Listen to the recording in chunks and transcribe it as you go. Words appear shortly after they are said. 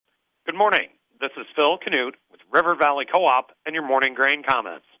Good morning. This is Phil Canute with River Valley Co-op and your morning grain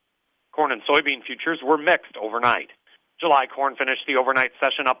comments. Corn and soybean futures were mixed overnight. July corn finished the overnight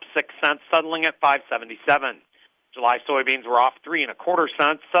session up 6 cents, settling at $5.77. July soybeans were off 3 1/4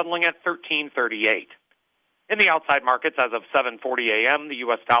 cents, settling at $13.38. In the outside markets, as of 7:40 a.m., the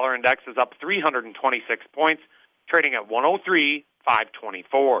U.S. dollar index is up 326 points, trading at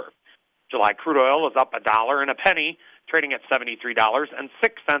 103.524. July crude oil is up $1.01, trading at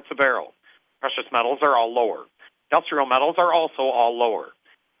 $73.06 a barrel. Precious metals are all lower. Industrial metals are also all lower.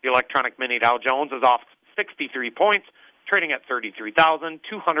 The electronic mini Dow Jones is off 63 points, trading at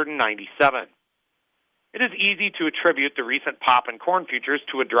 33,297. It is easy to attribute the recent pop in corn futures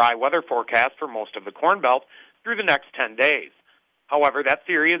to a dry weather forecast for most of the Corn Belt through the next 10 days. However, that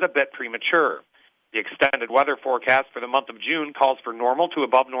theory is a bit premature. The extended weather forecast for the month of June calls for normal to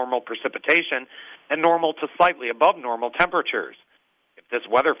above normal precipitation and normal to slightly above normal temperatures. If this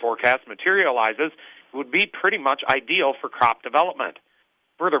weather forecast materializes, it would be pretty much ideal for crop development.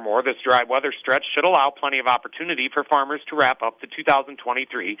 Furthermore, this dry weather stretch should allow plenty of opportunity for farmers to wrap up the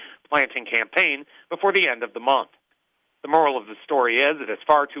 2023 planting campaign before the end of the month. The moral of the story is it is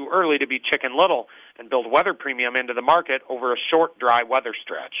far too early to be Chicken Little and build weather premium into the market over a short, dry weather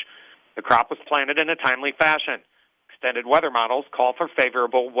stretch. The crop was planted in a timely fashion. Extended weather models call for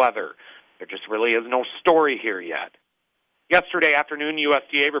favorable weather. There just really is no story here yet. Yesterday afternoon,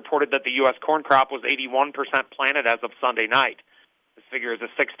 USDA reported that the U.S. corn crop was 81% planted as of Sunday night. This figure is a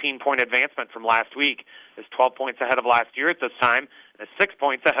 16-point advancement from last week, is 12 points ahead of last year at this time, and is 6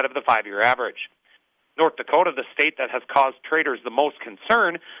 points ahead of the 5-year average. North Dakota, the state that has caused traders the most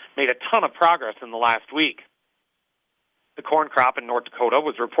concern, made a ton of progress in the last week. The corn crop in North Dakota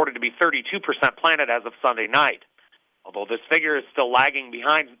was reported to be 32% planted as of Sunday night. Although this figure is still lagging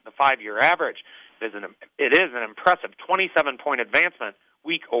behind the 5-year average, it is an impressive 27-point advancement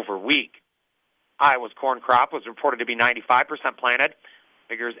week over week. Iowa's corn crop was reported to be 95% planted.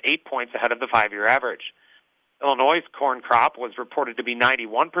 Figure is 8 points ahead of the 5-year average. Illinois' corn crop was reported to be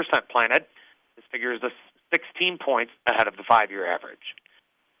 91% planted. This figure is 16 points ahead of the 5-year average.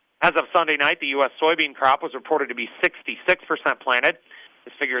 As of Sunday night, the U.S. soybean crop was reported to be 66% planted.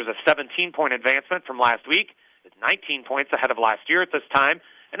 This figure is a 17-point advancement from last week. It's 19 points ahead of last year at this time,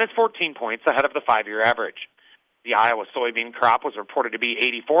 and is 14 points ahead of the 5-year average. The Iowa soybean crop was reported to be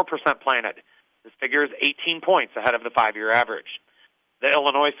 84% planted. This figure is 18 points ahead of the 5-year average. The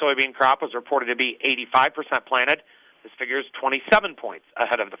Illinois soybean crop was reported to be 85% planted. This figure is 27 points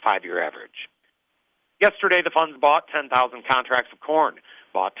ahead of the 5-year average. Yesterday, the funds bought 10,000 contracts of corn,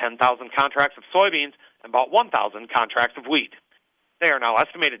 bought 10,000 contracts of soybeans, and bought 1,000 contracts of wheat. They are now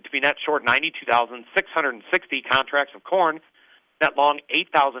estimated to be net short 92,660 contracts of corn, net long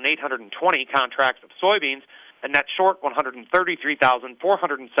 8,820 contracts of soybeans, and net short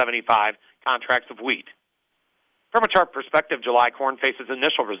 133,475 contracts of wheat. From a chart perspective, July corn faces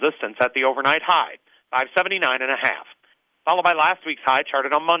initial resistance at the overnight high, 579.5, followed by last week's high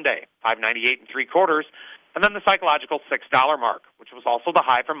charted on Monday, 598 3/4, and then the psychological $6 mark, which was also the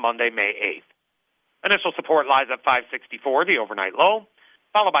high from Monday, May 8th. Initial support lies at 564, the overnight low,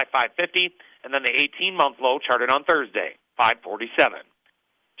 followed by 550, and then the 18-month low charted on Thursday, 547.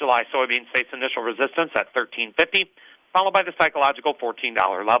 July soybeans face initial resistance at $13.50, followed by the psychological $14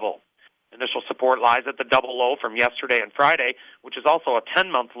 level. Initial support lies at the double low from yesterday and Friday, which is also a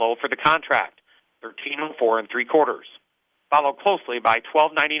 10-month low for the contract, $13.04 3/4, followed closely by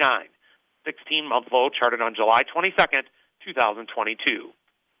 $12.99, 16-month low charted on July 22nd, 2022.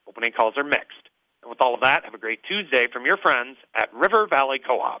 Opening calls are mixed. And with all of that, have a great Tuesday from your friends at River Valley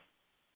Co-op.